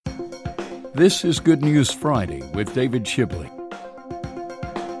This is Good News Friday with David Shibley.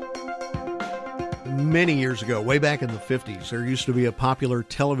 Many years ago, way back in the 50s, there used to be a popular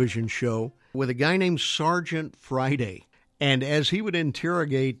television show with a guy named Sergeant Friday. And as he would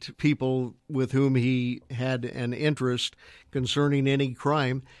interrogate people with whom he had an interest concerning any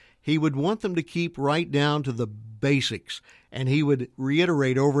crime, he would want them to keep right down to the basics. And he would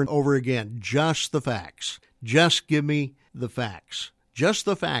reiterate over and over again, just the facts. Just give me the facts. Just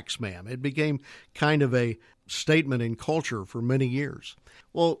the facts, ma'am. It became kind of a statement in culture for many years.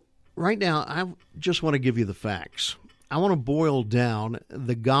 Well, right now, I just want to give you the facts. I want to boil down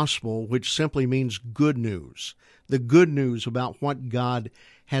the gospel, which simply means good news. The good news about what God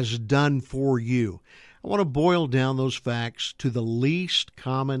has done for you. I want to boil down those facts to the least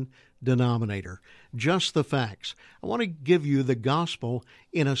common denominator. Just the facts. I want to give you the gospel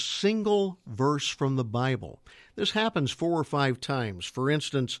in a single verse from the Bible. This happens 4 or 5 times. For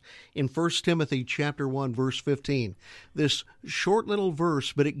instance, in 1 Timothy chapter 1, verse 15, this short little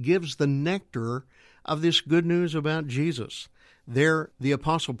verse, but it gives the nectar of this good news about Jesus. There, the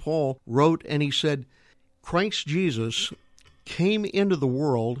Apostle Paul wrote and he said, Christ Jesus came into the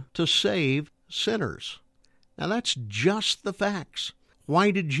world to save sinners. Now that's just the facts. Why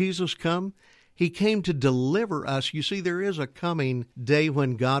did Jesus come? He came to deliver us. You see, there is a coming day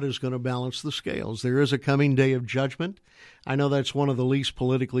when God is going to balance the scales. There is a coming day of judgment. I know that's one of the least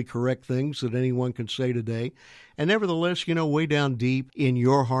politically correct things that anyone can say today. And nevertheless, way down deep in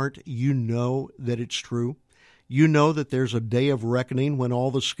your heart, you know that it's true. You know that there's a day of reckoning when all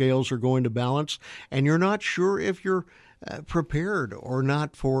the scales are going to balance, and you're not sure if you're prepared or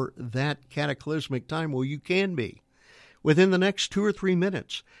not for that cataclysmic time. Well, you can be. Within the next 2 or 3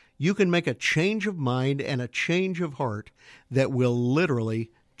 minutes, you can make a change of mind and a change of heart that will literally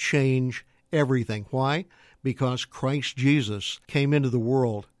change everything. Why? Because Christ Jesus came into the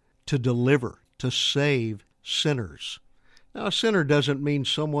world to deliver, to save sinners. Now, a sinner doesn't mean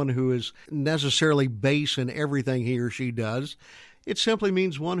someone who is necessarily base in everything he or she does. It simply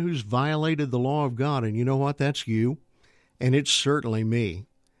means one who's violated the law of God. And you know what? That's you. And it's certainly me.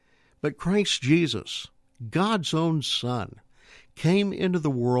 But Christ Jesus, God's own Son, came into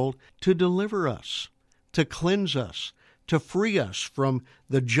the world to deliver us, to cleanse us, to free us from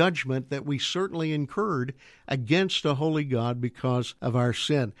the judgment that we certainly incurred against a holy God because of our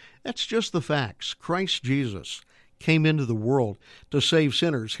sin. That's just the facts. Christ Jesus came into the world to save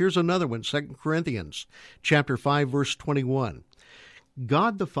sinners. Here's another one, 2 Corinthians chapter 5, verse 21.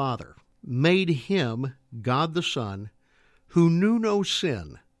 God the Father made him, God the Son, who knew no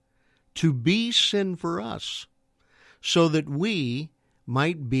sin, to be sin for us, so that we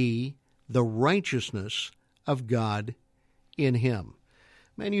might be the righteousness of God in him.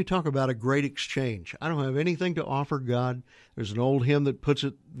 Man, you talk about a great exchange. I don't have anything to offer God. There's an old hymn that puts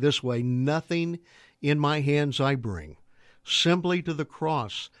it this way, nothing in my hands I bring, simply to the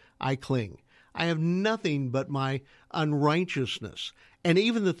cross I cling. I have nothing but my unrighteousness. And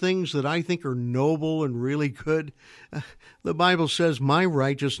even the things that I think are noble and really good, the Bible says my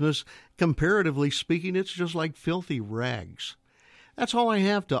righteousness, comparatively speaking, it's just like filthy rags. That's all I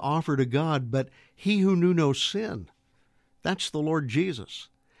have to offer to God, but he who knew no sin, that's the Lord Jesus.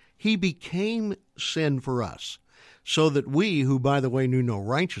 He became sin for us, so that we, who by the way knew no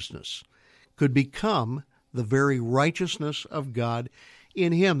righteousness, could become the very righteousness of God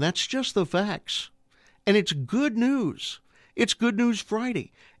in him. That's just the facts. And it's good news. It's Good News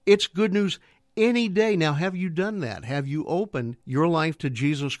Friday. It's good news any day. Now, have you done that? Have you opened your life to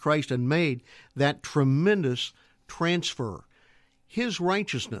Jesus Christ and made that tremendous transfer? His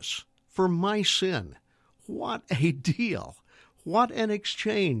righteousness for my sin. What a deal. What an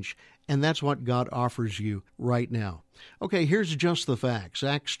exchange. And that's what God offers you right now. Okay, here's just the facts.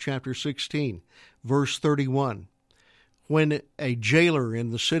 Acts chapter 16, verse 31. When a jailer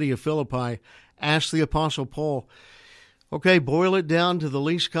in the city of Philippi asked the Apostle Paul, okay, boil it down to the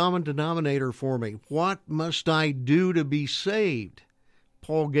least common denominator for me. What must I do to be saved?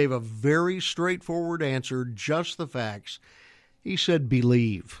 Paul gave a very straightforward answer, just the facts. He said,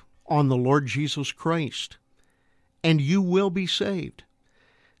 believe on the Lord Jesus Christ, and you will be saved.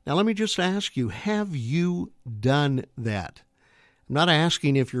 Now, let me just ask you, have you done that? I'm not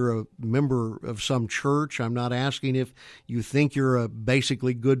asking if you're a member of some church. I'm not asking if you think you're a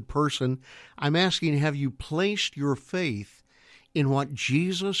basically good person. I'm asking, have you placed your faith in what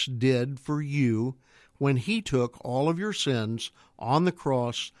Jesus did for you when he took all of your sins on the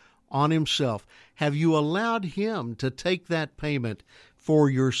cross on himself? Have you allowed him to take that payment for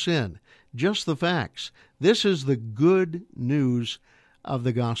your sin? Just the facts. This is the good news of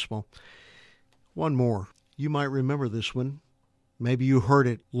the gospel. One more. You might remember this one. Maybe you heard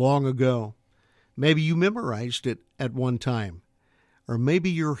it long ago. Maybe you memorized it at one time. Or maybe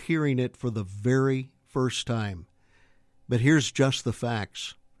you're hearing it for the very first time. But here's just the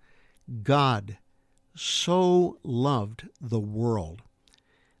facts. God so loved the world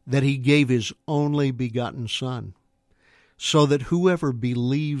that he gave his only begotten Son, so that whoever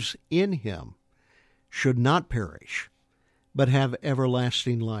believes in him should not perish, but have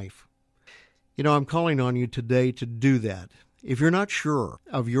everlasting life. You know, I'm calling on you today to do that. If you're not sure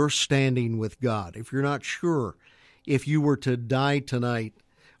of your standing with God, if you're not sure if you were to die tonight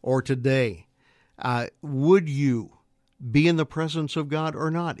or today, would you be in the presence of God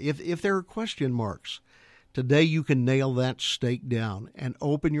or not? If there are question marks, today you can nail that stake down and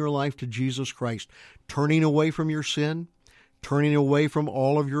open your life to Jesus Christ, turning away from your sin, turning away from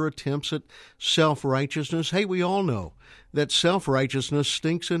all of your attempts at self-righteousness. Hey, we all know that self-righteousness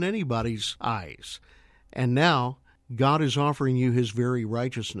stinks in anybody's eyes. And now God is offering you his very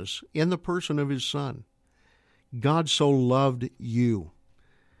righteousness in the person of his Son. God so loved you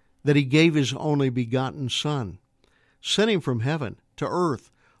that he gave his only begotten Son, sent him from heaven to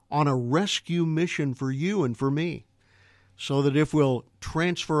earth on a rescue mission for you and for me, so that if we'll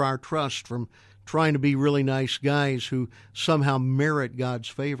transfer our trust from trying to be really nice guys who somehow merit God's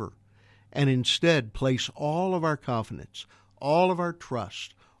favor, and instead place all of our confidence, all of our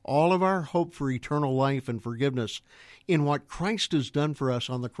trust, all of our hope for eternal life and forgiveness in what Christ has done for us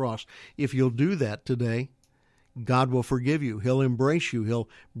on the cross. If you'll do that today, God will forgive you. He'll embrace you. He'll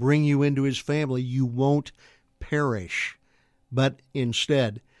bring you into his family. You won't perish, but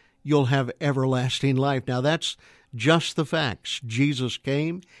instead you'll have everlasting life. Now that's just the facts. Jesus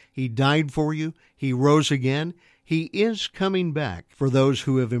came. He died for you. He rose again. He is coming back for those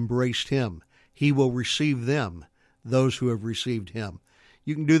who have embraced him. He will receive them, those who have received him.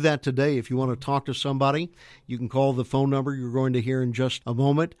 You can do that today. If you want to talk to somebody, you can call the phone number you're going to hear in just a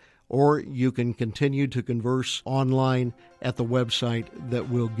moment, or you can continue to converse online at the website that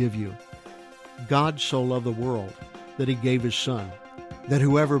we'll give you. God so loved the world that he gave his Son, that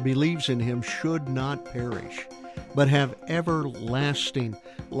whoever believes in him should not perish, but have everlasting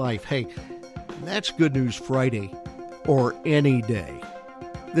life. Hey, that's Good News Friday, or any day.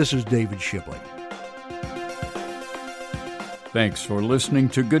 This is David Shipley. Thanks for listening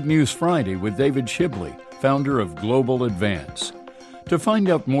to Good News Friday with David Shipley, founder of Global Advance. To find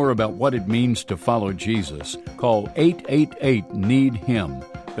out more about what it means to follow Jesus, call 888-NEED-HIM.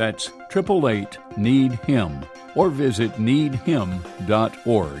 That's 888-NEED-HIM. Or visit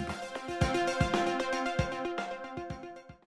needhim.org.